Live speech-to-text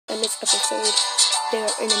in this episode, they're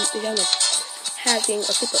having a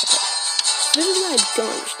sleepover party. This is what I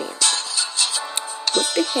don't understand. What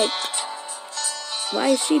the heck? Why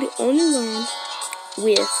is she the only one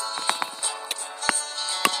with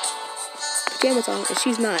pajamas on and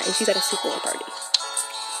she's not, and she's at a sleepover party?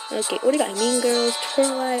 Okay, what do you got? Mean Girls,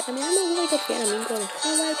 Twilight. I mean, I'm a really good fan of Mean Girls and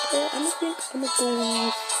Twilight, but I'm gonna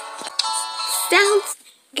go. Sounds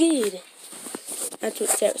good. That's what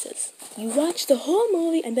Sarah says. You watch the whole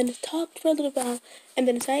movie and then talk for a little while and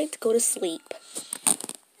then decide to go to sleep.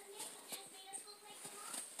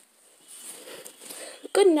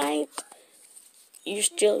 Good night. You're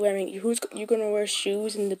still wearing. You're gonna wear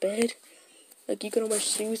shoes in the bed? Like, you're gonna wear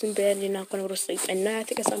shoes in bed and you're not gonna go to sleep. And now I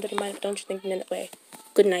think it's something in mind, but don't you think in that way?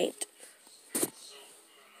 Good night.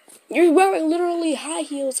 You're wearing literally high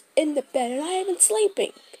heels in the bed and I haven't been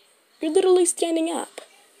sleeping. You're literally standing up.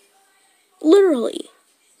 Literally.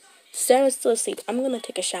 Sarah's still asleep. I'm gonna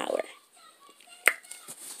take a shower.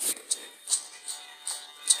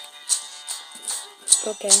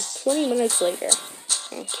 Okay, 20 minutes later.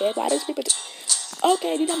 Okay, why does people do?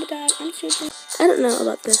 Okay, do number time. I'm shooting. I don't know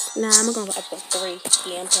about this. Nah, I'm gonna go up for 3.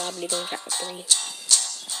 Yeah, I'm probably going to for 3.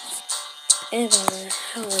 And I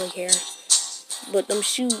don't really care. But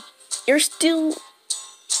shoot. You're still.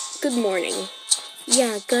 Good morning.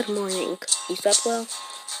 Yeah, good morning. You slept well?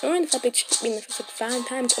 Ignoring the fact that you hit me in the face like 5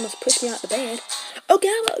 times, almost pushed me out of the bed. Okay,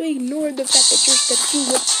 how about we ignore the fact that you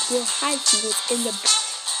were high heels in the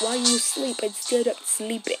while you sleep and stood up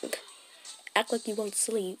sleeping. Act like you won't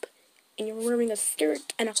sleep, and you're wearing a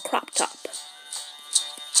skirt and a crop top.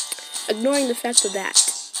 Ignoring the fact of that.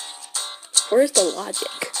 Where's the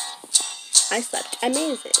logic? I slept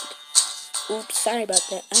amazing. Oops, sorry about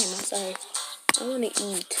that. I am not sorry. I want to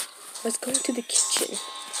eat. Let's go into the kitchen.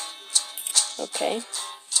 Okay.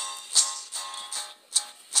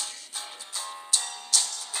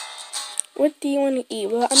 What do you want to eat?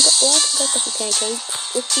 Well, I can go for some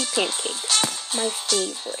pancakes. Let's eat pancakes. My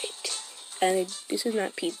favorite. And this is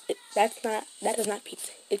not pizza. That is not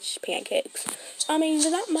pizza. It's pancakes. I mean,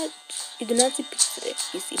 there's not much. You do not see pizza there.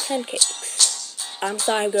 You see pancakes. I'm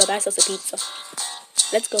sorry, girl. That's just a pizza.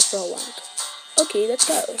 Let's go for a walk. Okay, let's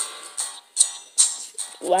go.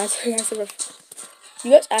 Why is there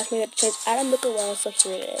You guys asked me to change Adam look a while, so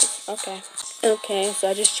here it is. Okay. Okay, so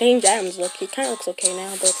I just changed Adam's look. He kind of looks okay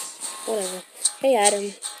now, but whatever. Hey,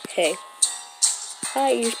 Adam. Hey.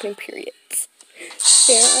 Hi, you're just putting periods.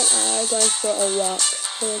 Sarah and I are going for a walk.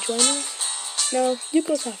 Wanna join us? No, you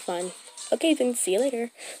girls have fun. Okay, then see you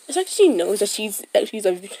later. It's like she knows that she's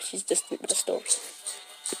distant with the story.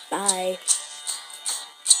 Bye.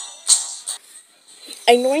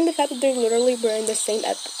 Ignoring the fact that they're literally wearing the same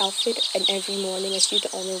outfit and every morning,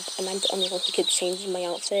 and I'm the only one who could change my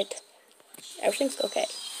outfit. Everything's okay.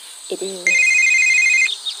 It is.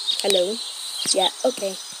 Hello? Yeah,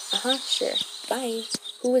 okay. Sure. Bye.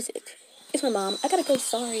 Who is it? It's my mom. I gotta go,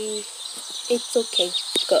 sorry. It's okay.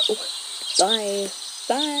 Go. Bye.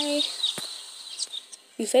 Bye.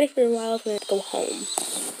 You said it for a while, so let's go home.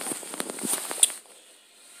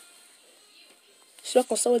 She's not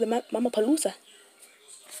gonna start with the Mama Palooza.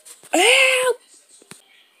 Help!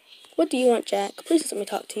 What do you want, Jack? Please let me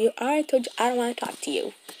talk to you. I already told you I don't want to talk to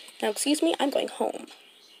you. Now, excuse me, I'm going home.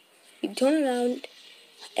 You turned around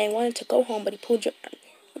and wanted to go home, but he pulled your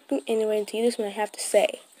arm. Anyway, to you, this is what I have to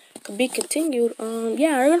say. Could be continued.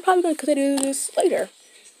 Yeah, we're probably going to continue this later.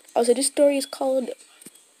 Also, this story is called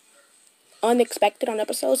Unexpected on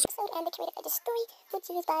Episodes. And the creator of this story, which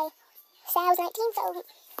is by Sals19. So,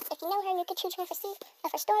 if you know her and you could choose her for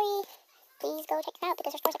story, please go check it out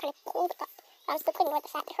because her stories are kind of cool. But I'm still putting with the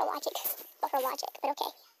fact that her logic, but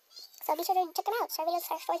okay. So be sure to check them out. Her videos,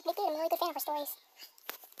 her stories are pretty good. I'm a really good fan of her stories.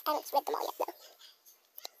 I haven't read them all yet, though.